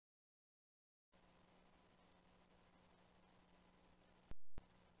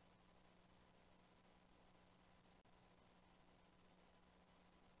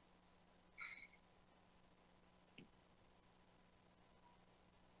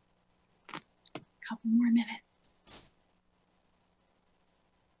couple more minutes.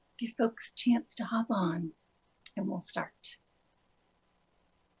 Give folks a chance to hop on and we'll start.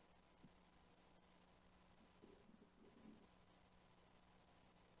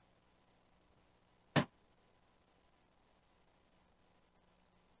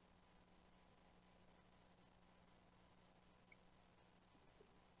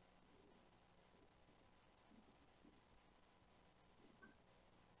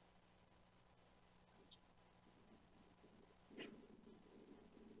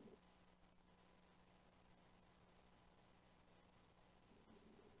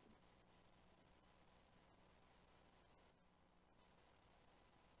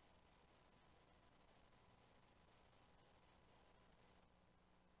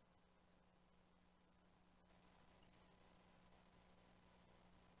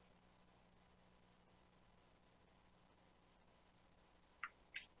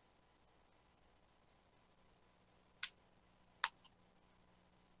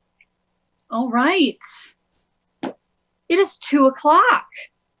 All right, it is 2 o'clock.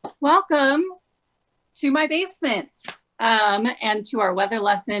 Welcome to my basement and to our weather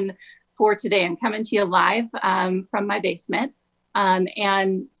lesson for today. I'm coming to you live from my basement.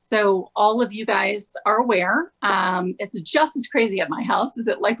 And so all of you guys are aware, it's just as crazy at my house as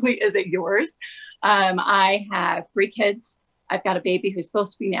it likely is at yours. I have 3 kids. I've got a baby who's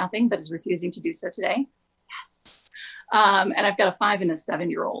supposed to be napping, but is refusing to do so today. Yes. And I've got a 5 and a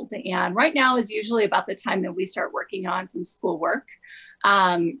 7-year-old. And right now is usually about the time that we start working on some schoolwork,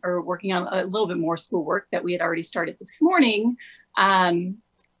 or working on a little bit more schoolwork that we had already started this morning. So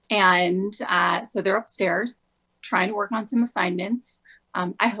they're upstairs trying to work on some assignments,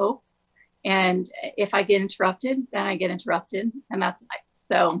 I hope. And if I get interrupted, then I get interrupted, and that's life.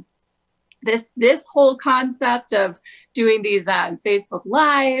 So this whole concept of doing these Facebook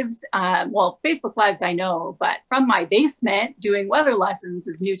Lives, well, Facebook Lives I know, but from my basement doing weather lessons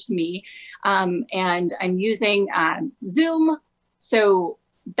is new to me. And I'm using Zoom. So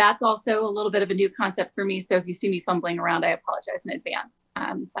that's also a little bit of a new concept for me. So if you see me fumbling around, I apologize in advance.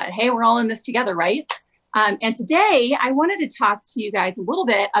 But hey, we're all in this together, right? And today I wanted to talk to you guys a little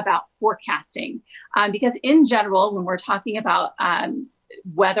bit about forecasting, because in general, when we're talking about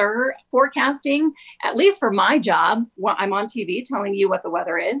weather forecasting, at least for my job, when I'm on TV telling you what the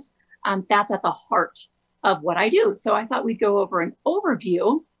weather is, that's at the heart of what I do. So I thought we'd go over an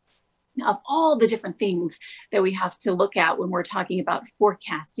overview of all the different things that we have to look at when we're talking about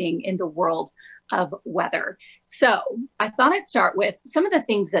forecasting in the world of weather. So I thought I'd start with some of the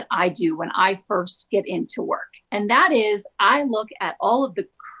things that I do when I first get into work. And that is, I look at all of the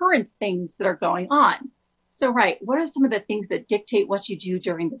current things that are going on. So, right, what are some of the things that dictate what you do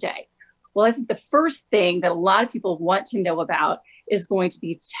during the day? Well, I think the first thing that a lot of people want to know about is going to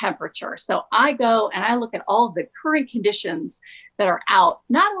be temperature. So I go and I look at all of the current conditions that are out,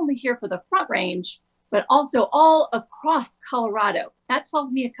 not only here for the Front Range, but also all across Colorado. That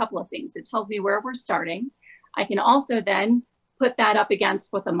tells me a couple of things. It tells me where we're starting. I can also then put that up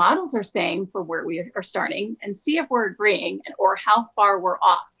against what the models are saying for where we are starting and see if we're agreeing or how far we're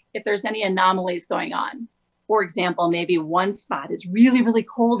off, if there's any anomalies going on. For example, maybe one spot is really, really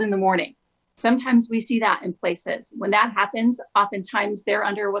cold in the morning. Sometimes we see that in places. When that happens, oftentimes they're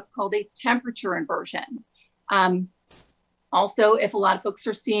under what's called a temperature inversion. Also, if a lot of folks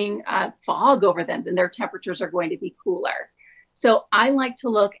are seeing fog over them, then their temperatures are going to be cooler. So I like to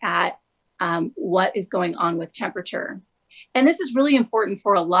look at what is going on with temperature. And this is really important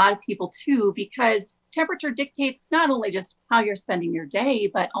for a lot of people too, because temperature dictates not only just how you're spending your day,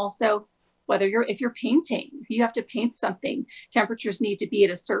 but also whether if you're painting, if you have to paint something, temperatures need to be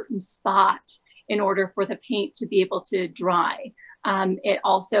at a certain spot in order for the paint to be able to dry. It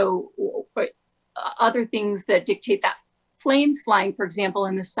also, other things that dictate that, planes flying, for example,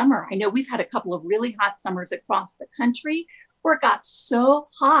 in the summer. I know we've had a couple of really hot summers across the country where it got so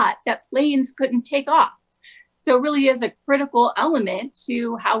hot that planes couldn't take off. So it really is a critical element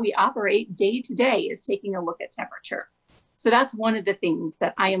to how we operate day to day, is taking a look at temperature. So that's one of the things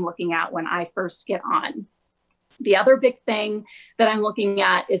that I am looking at when I first get on. The other big thing that I'm looking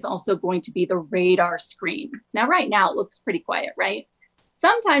at is also going to be the radar screen. Now, right now it looks pretty quiet, right?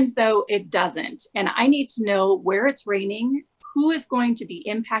 Sometimes though, it doesn't. And I need to know where it's raining, who is going to be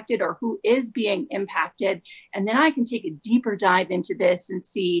impacted or who is being impacted. And then I can take a deeper dive into this and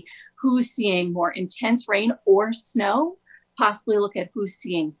see who's seeing more intense rain or snow, possibly look at who's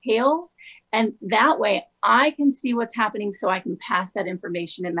seeing hail. And that way I can see what's happening so I can pass that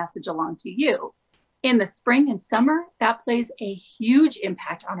information and message along to you. In the spring and summer, that plays a huge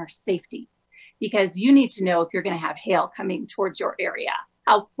impact on our safety, because you need to know if you're going to have hail coming towards your area,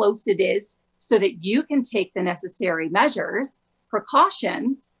 how close it is so that you can take the necessary measures,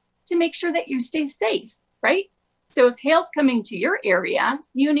 precautions to make sure that you stay safe, right? So if hail's coming to your area,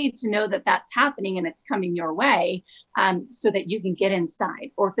 you need to know that that's happening and it's coming your way, so that you can get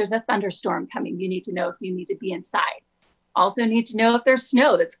inside. Or if there's a thunderstorm coming, you need to know if you need to be inside. Also need to know if there's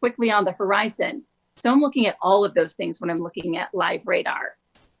snow that's quickly on the horizon. So I'm looking at all of those things when I'm looking at live radar.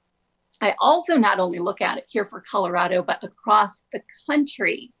 I also not only look at it here for Colorado, but across the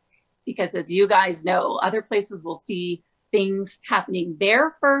country, because as you guys know, other places will see things happening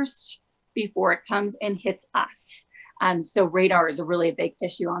there first before it comes and hits us. So radar is a really big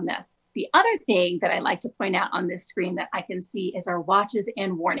issue on this. The other thing that I like to point out on this screen that I can see is our watches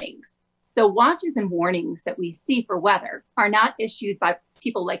and warnings. The watches and warnings that we see for weather are not issued by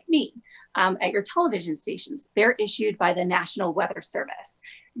people like me at your television stations. They're issued by the National Weather Service.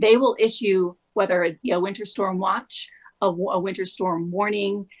 They will issue, whether it be a winter storm watch, a winter storm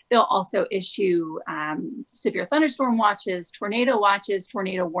warning. They'll also issue severe thunderstorm watches, tornado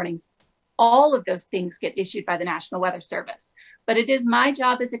warnings. All of those things get issued by the National Weather Service. But it is my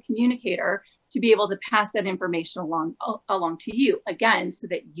job as a communicator to be able to pass that information along to you, again, so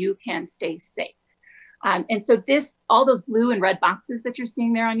that you can stay safe. And so all those blue and red boxes that you're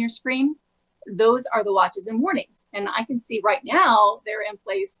seeing there on your screen, those are the watches and warnings. And I can see right now they're in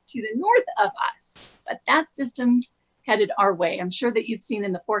place to the north of us, but that system's headed our way. I'm sure that you've seen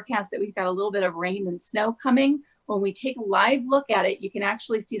in the forecast that we've got a little bit of rain and snow coming. When we take a live look at it, you can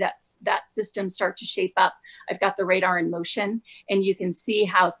actually see that system start to shape up. I've got the radar in motion, and you can see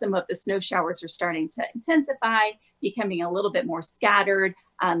how some of the snow showers are starting to intensify, becoming a little bit more scattered.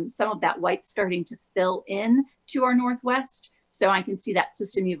 Some of that white's starting to fill in to our northwest. So I can see that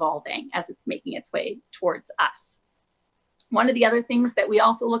system evolving as it's making its way towards us. One of the other things that we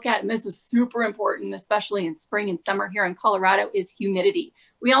also look at, and this is super important, especially in spring and summer here in Colorado, is humidity.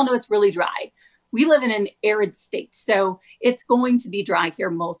 We all know it's really dry. We live in an arid state, so it's going to be dry here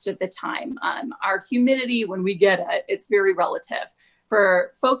most of the time. Our humidity, when we get it, it's very relative.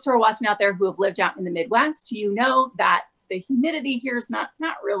 For folks who are watching out there who have lived out in the Midwest, you know that the humidity here is not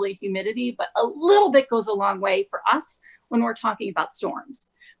really humidity, but a little bit goes a long way for us when we're talking about storms.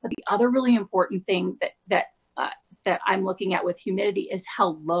 But the other really important thing that I'm looking at with humidity is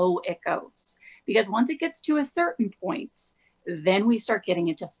how low it goes. Because once it gets to a certain point, then we start getting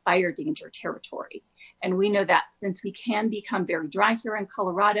into fire danger territory. And we know that since we can become very dry here in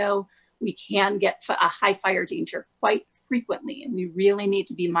Colorado, we can get a high fire danger quite frequently. And we really need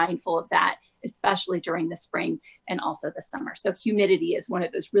to be mindful of that, especially during the spring and also the summer. So humidity is one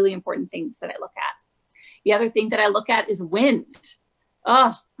of those really important things that I look at. The other thing that I look at is wind.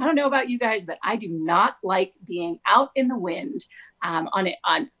 Oh, I don't know about you guys, but I do not like being out in the wind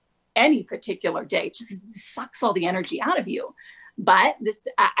on any particular day. It just sucks all the energy out of you. But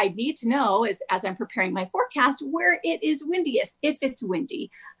I need to know as I'm preparing my forecast where it is windiest, if it's windy.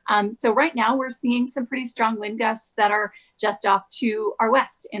 So right now we're seeing some pretty strong wind gusts that are just off to our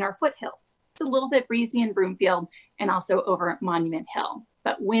west in our foothills. It's a little bit breezy in Broomfield and also over at Monument Hill.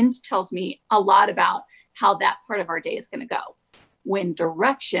 But wind tells me a lot about how that part of our day is going to go. Wind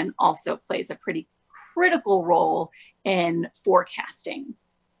direction also plays a pretty critical role in forecasting.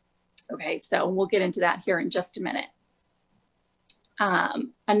 Okay, so we'll get into that here in just a minute.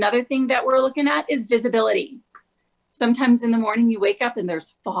 Another thing that we're looking at is visibility. Sometimes in the morning you wake up and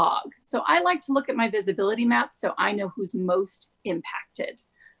there's fog. So I like to look at my visibility map so I know who's most impacted.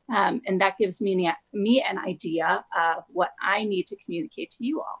 And that gives me an idea of what I need to communicate to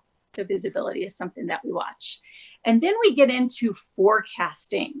you all. So visibility is something that we watch. And then we get into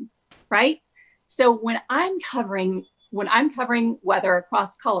forecasting, right? So when I'm covering weather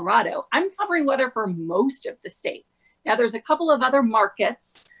across Colorado, I'm covering weather for most of the state. Now there's a couple of other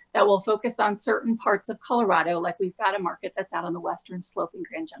markets that will focus on certain parts of Colorado. Like we've got a market that's out on the western slope in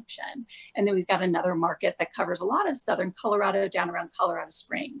Grand Junction. And then we've got another market that covers a lot of southern Colorado down around Colorado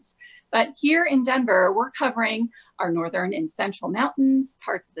Springs. But here in Denver, we're covering our northern and central mountains,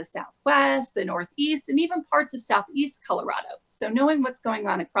 parts of the southwest, the northeast, and even parts of southeast Colorado. So knowing what's going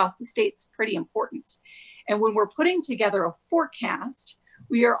on across the state is pretty important. And when we're putting together a forecast,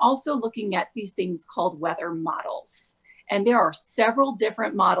 we are also looking at these things called weather models. And there are several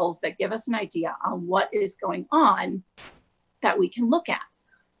different models that give us an idea on what is going on that we can look at.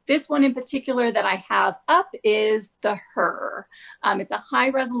 This one in particular that I have up is the HRRR. It's a high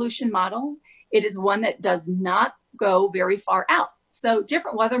resolution model. It is one that does not go very far out. So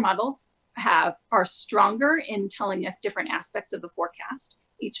different weather models are stronger in telling us different aspects of the forecast.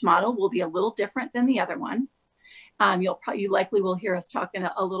 Each model will be a little different than the other one. You likely will hear us talking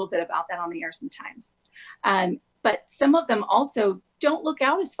a little bit about that on the air sometimes. But some of them also don't look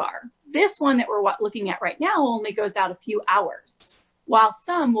out as far. This one that we're looking at right now only goes out a few hours, while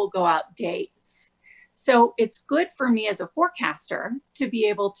some will go out days. So it's good for me as a forecaster to be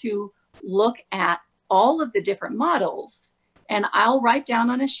able to look at all of the different models, and I'll write down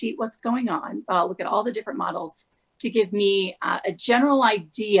on a sheet what's going on, but I'll look at all the different models to give me a general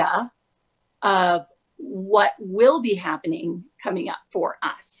idea of what will be happening coming up for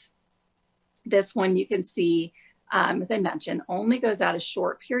us. This one you can see, as I mentioned, only goes out a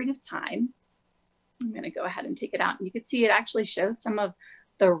short period of time. I'm going to go ahead and take it out. And you can see it actually shows some of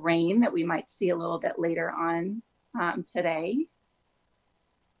the rain that we might see a little bit later on today.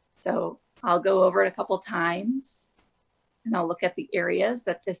 So I'll go over it a couple times, and I'll look at the areas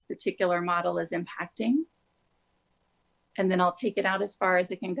that this particular model is impacting. And then I'll take it out as far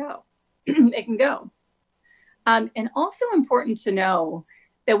as it can go. It can go. And also important to know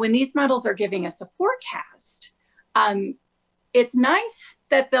that when these models are giving us a forecast, it's nice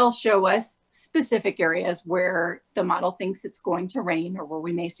that they'll show us specific areas where the model thinks it's going to rain, or where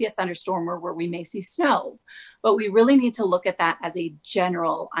we may see a thunderstorm, or where we may see snow. But we really need to look at that as a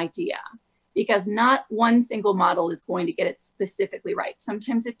general idea, because not one single model is going to get it specifically right.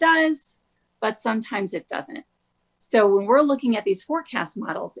 Sometimes it does, but sometimes it doesn't. So when we're looking at these forecast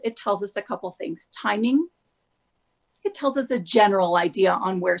models, it tells us a couple things. Timing, it tells us a general idea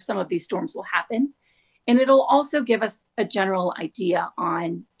on where some of these storms will happen. And it'll also give us a general idea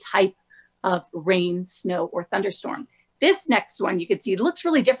on type of rain, snow, or thunderstorm. This next one you can see looks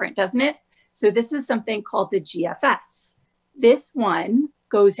really different, doesn't it? So this is something called the GFS. This one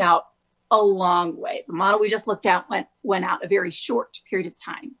goes out a long way. The model we just looked at went out a very short period of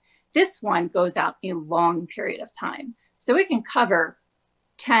time. This one goes out a long period of time. So it can cover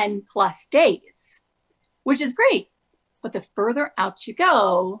 10 plus days, which is great. But the further out you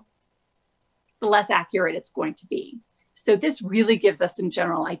go, the less accurate it's going to be. So this really gives us some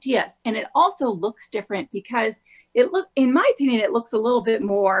general ideas. And it also looks different because in my opinion, it looks a little bit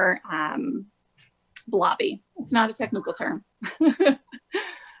more blobby. It's not a technical term.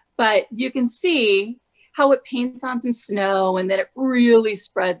 But you can see how it paints on some snow, and then it really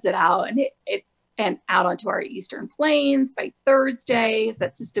spreads it out and out onto our eastern plains by Thursday as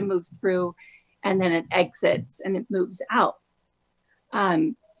that system moves through, and then it exits and it moves out.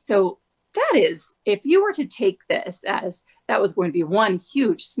 So that is, if you were to take this as that was going to be one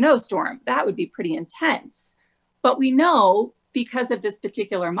huge snowstorm, that would be pretty intense. But we know because of this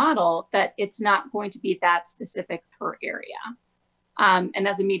particular model that it's not going to be that specific per area. And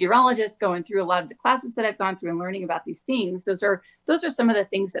as a meteorologist going through a lot of the classes that I've gone through and learning about these things, those are some of the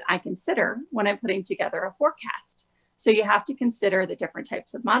things that I consider when I'm putting together a forecast. So you have to consider the different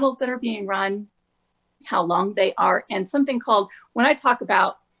types of models that are being run, how long they are, and something called, when I talk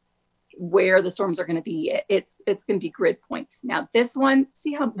about where the storms are going to be, it's going to be grid points. Now this one,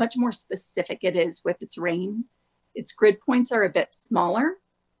 see how much more specific it is with its rain. Its grid points are a bit smaller.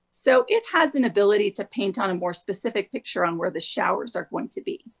 So it has an ability to paint on a more specific picture on where the showers are going to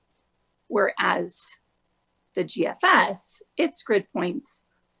be. Whereas the GFS, its grid points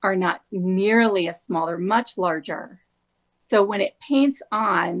are not nearly as small, they're much larger. So when it paints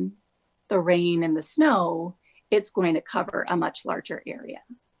on the rain and the snow, it's going to cover a much larger area.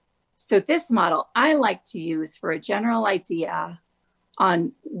 So this model I like to use for a general idea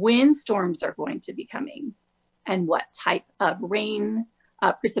on when storms are going to be coming and what type of rain,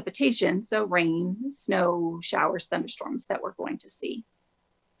 precipitation, so rain, snow, showers, thunderstorms that we're going to see.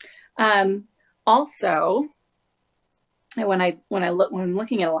 Also, when I'm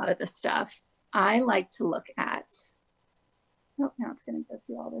looking at a lot of this stuff, I like to look at, oh, now it's going to go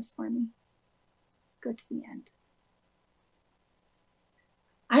through all this for me. Go to the end.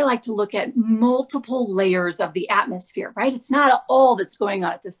 I like to look at multiple layers of the atmosphere, right? It's not all that's going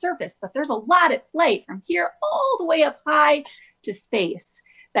on at the surface, but there's a lot at play from here all the way up high to space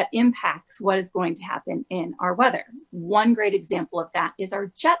that impacts what is going to happen in our weather. One great example of that is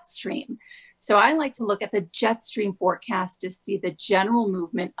our jet stream. So I like to look at the jet stream forecast to see the general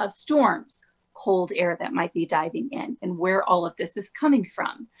movement of storms, cold air that might be diving in, and where all of this is coming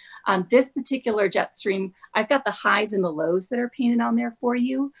from. This particular jet stream, I've got the highs and the lows that are painted on there for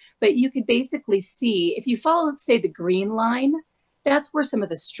you, but you could basically see, if you follow, say, the green line, that's where some of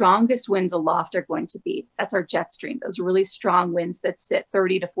the strongest winds aloft are going to be. That's our jet stream, those really strong winds that sit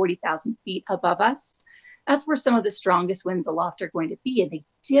 30 to 40,000 feet above us. That's where some of the strongest winds aloft are going to be. And they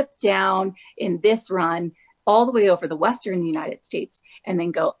dip down in this run all the way over the western United States and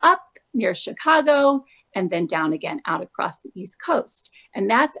then go up near Chicago and then down again out across the East Coast. And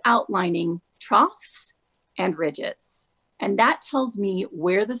that's outlining troughs and ridges. And that tells me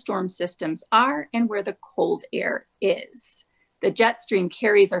where the storm systems are and where the cold air is. The jet stream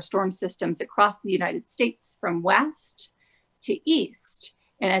carries our storm systems across the United States from west to east.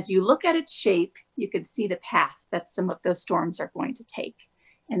 And as you look at its shape, you can see the path that some of those storms are going to take.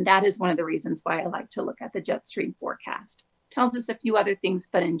 And that is one of the reasons why I like to look at the jet stream forecast. It tells us a few other things,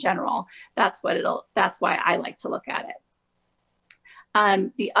 but in general, that's why I like to look at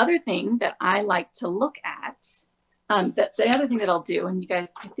it. The other thing that I like to look at, the other thing that I'll do, and you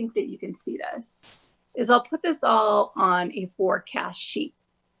guys, I think that you can see this, is I'll put this all on a forecast sheet.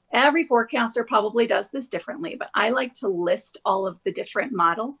 Every forecaster probably does this differently, but I like to list all of the different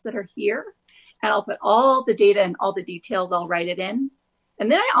models that are here, and I'll put all the data and all the details, I'll write it in.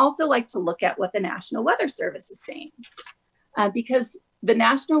 And then I also like to look at what the National Weather Service is saying, because the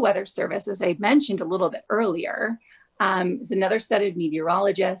National Weather Service, as I mentioned a little bit earlier, is another set of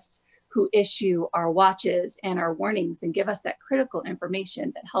meteorologists who issue our watches and our warnings and give us that critical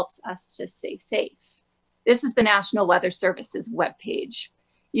information that helps us to stay safe. This is the National Weather Service's webpage.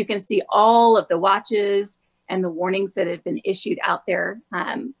 You can see all of the watches and the warnings that have been issued out there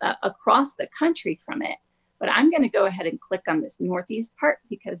across the country from it. But I'm going to go ahead and click on this northeast part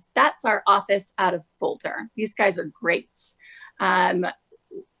because that's our office out of Boulder. These guys are great.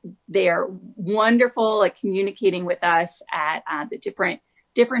 They are wonderful at communicating with us at the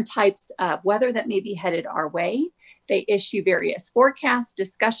different types of weather that may be headed our way. They issue various forecast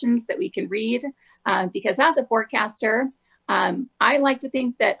discussions that we can read because as a forecaster, I like to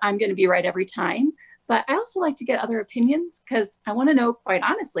think that I'm going to be right every time, but I also like to get other opinions because I want to know, quite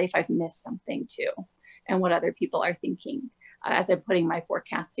honestly, if I've missed something too and what other people are thinking as I'm putting my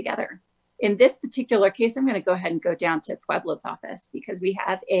forecast together. In this particular case, I'm going to go ahead and go down to Pueblo's office because we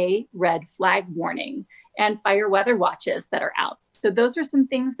have a red flag warning and fire weather watches that are out. So those are some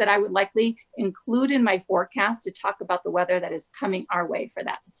things that I would likely include in my forecast to talk about the weather that is coming our way for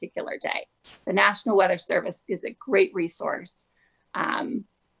that particular day. The National Weather Service is a great resource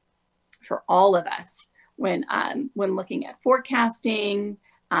for all of us when looking at forecasting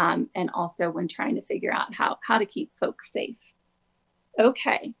and also when trying to figure out how to keep folks safe.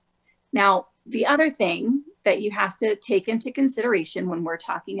 Okay, now the other thing that you have to take into consideration when we're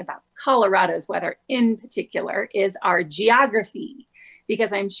talking about Colorado's weather in particular is our geography,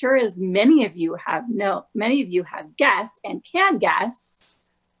 because I'm sure as many of you have guessed and can guess,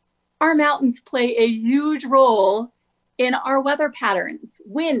 our mountains play a huge role in our weather patterns.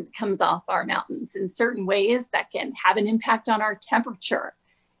 Wind comes off our mountains in certain ways that can have an impact on our temperature.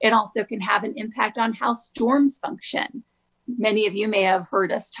 It also can have an impact on how storms function. Many of you may have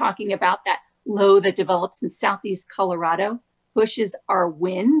heard us talking about that low that develops in southeast Colorado pushes our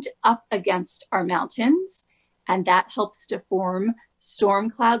wind up against our mountains, and that helps to form storm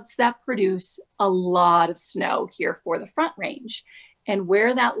clouds that produce a lot of snow here for the Front Range. And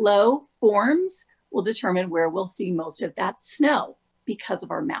where that low forms will determine where we'll see most of that snow because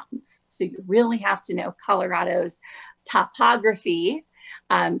of our mountains. So you really have to know Colorado's topography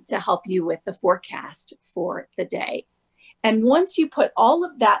to help you with the forecast for the day. And once you put all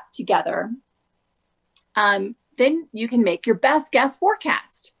of that together, then you can make your best guess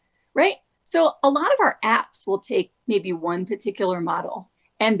forecast, right? So a lot of our apps will take maybe one particular model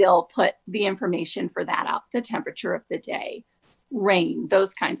and they'll put the information for that out, the temperature of the day, rain,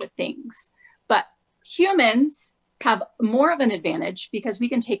 those kinds of things. But humans have more of an advantage because we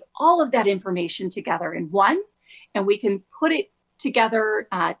can take all of that information together in one, and we can put it together,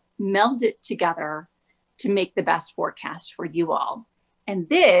 meld it together to make the best forecast for you all. And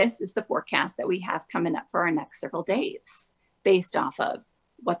this is the forecast that we have coming up for our next several days based off of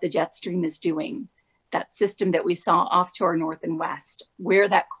what the jet stream is doing, that system that we saw off to our north and west, where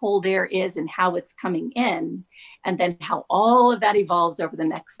that cold air is and how it's coming in, and then how all of that evolves over the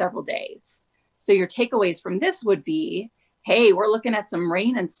next several days. So your takeaways from this would be, hey, we're looking at some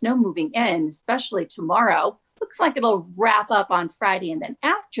rain and snow moving in, especially tomorrow. Looks like it'll wrap up on Friday, and then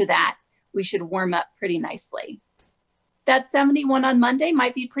after that, we should warm up pretty nicely. That 71 on Monday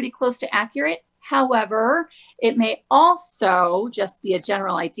might be pretty close to accurate. However, it may also just be a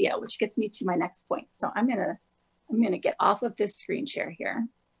general idea, which gets me to my next point. So I'm gonna get off of this screen share here.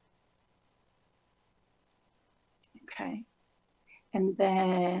 Okay, and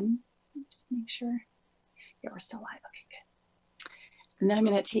then just make sure, yeah, we're still live. Okay, good. And then I'm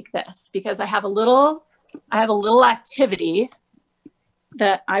gonna take this because I have a little activity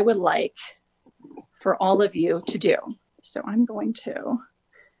that I would like for all of you to do. So I'm going to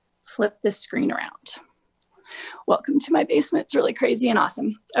flip this screen around. Welcome to my basement. It's really crazy and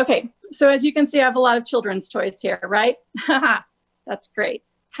awesome. Okay, so as you can see, I have a lot of children's toys here, right? That's great.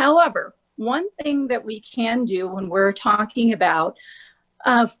 However, one thing that we can do when we're talking about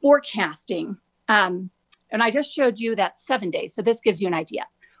forecasting, And I just showed you that 7 days. So this gives you an idea.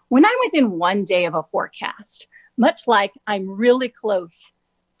 When I'm within 1 day of a forecast, much like I'm really close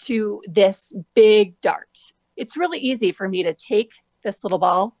to this big dart, it's really easy for me to take this little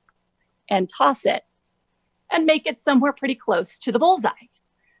ball and toss it and make it somewhere pretty close to the bullseye.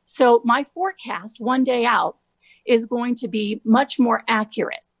 So my forecast 1 day out is going to be much more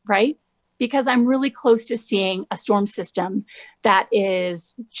accurate, right? Because I'm really close to seeing a storm system that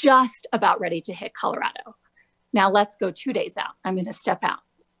is just about ready to hit Colorado. Now let's go 2 days out. I'm going to step out.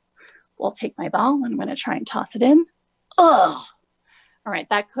 We'll take my ball and I'm going to try and toss it in. Oh, all right.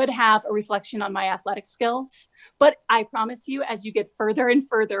 That could have a reflection on my athletic skills, but I promise you, as you get further and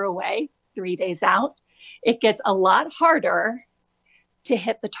further away, 3 days out, it gets a lot harder to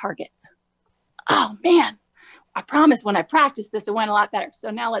hit the target. Oh man, I promise when I practiced this, it went a lot better. So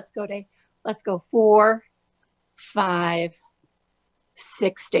now let's go 4, 5,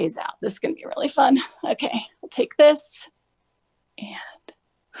 6 days out. This is going to be really fun. Okay, I'll take this and,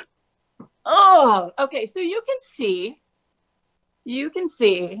 oh, okay. So you can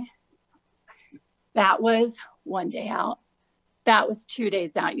see that was 1 day out. That was 2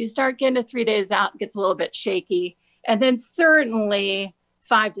 days out. You start getting to 3 days out, it gets a little bit shaky. And then certainly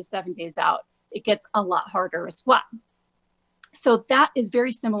 5 to 7 days out, it gets a lot harder as well. So that is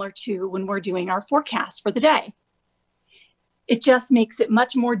very similar to when we're doing our forecast for the day. It just makes it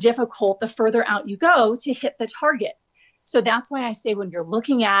much more difficult the further out you go to hit the target. So that's why I say when you're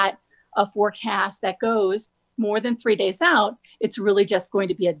looking at a forecast that goes more than 3 days out, it's really just going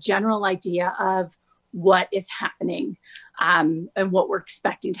to be a general idea of what is happening and what we're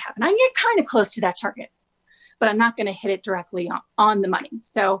expecting to happen. I can get kind of close to that target, but I'm not going to hit it directly on the money.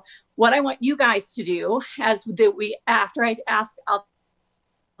 So what I want you guys to do after I ask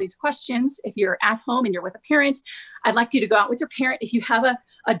these questions, if you're at home and you're with a parent, I'd like you to go out with your parent. If you have a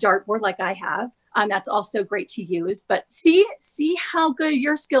dartboard like I have, that's also great to use, but see how good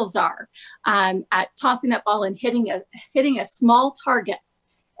your skills are at tossing that ball and hitting a small target,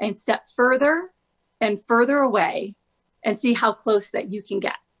 and step further and further away and see how close that you can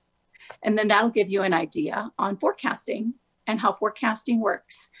get. And then that'll give you an idea on forecasting and how forecasting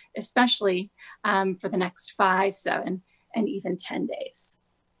works, especially for the next 5, 7, and even 10 days.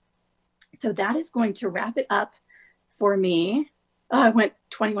 So that is going to wrap it up for me. Oh, I went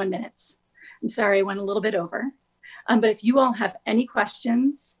 21 minutes. I'm sorry, I went a little bit over. But if you all have any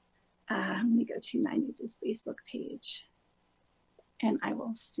questions, let me go to 9News' Facebook page and I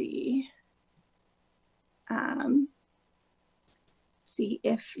will see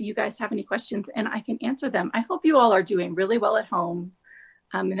if you guys have any questions and I can answer them. I hope you all are doing really well at home.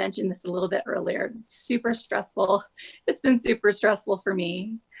 I mentioned this a little bit earlier. It's super stressful. It's been super stressful for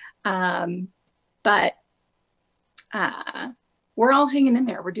me. But we're all hanging in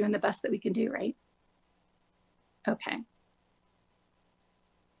there. We're doing the best that we can do, right? Okay.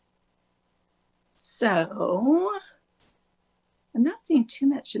 So I'm not seeing too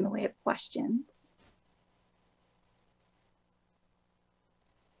much in the way of questions.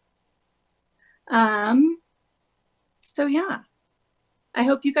 So yeah, I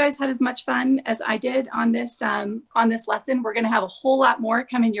hope you guys had as much fun as I did on this lesson. We're going to have a whole lot more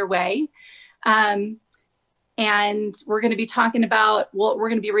coming your way. And we're going to be talking about, well, we're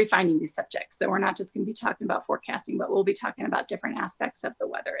going to be refining these subjects. So we're not just going to be talking about forecasting, but we'll be talking about different aspects of the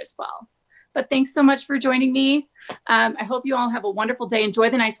weather as well. But thanks so much for joining me. I hope you all have a wonderful day. Enjoy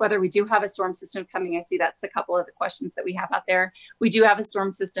the nice weather. We do have a storm system coming. I see that's a couple of the questions that we have out there. We do have a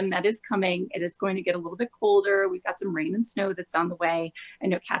storm system that is coming. It is going to get a little bit colder. We've got some rain and snow that's on the way. I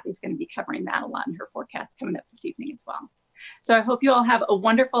know Kathy's going to be covering that a lot in her forecast coming up this evening as well. So I hope you all have a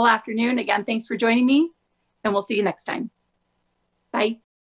wonderful afternoon. Again, thanks for joining me, and we'll see you next time. Bye.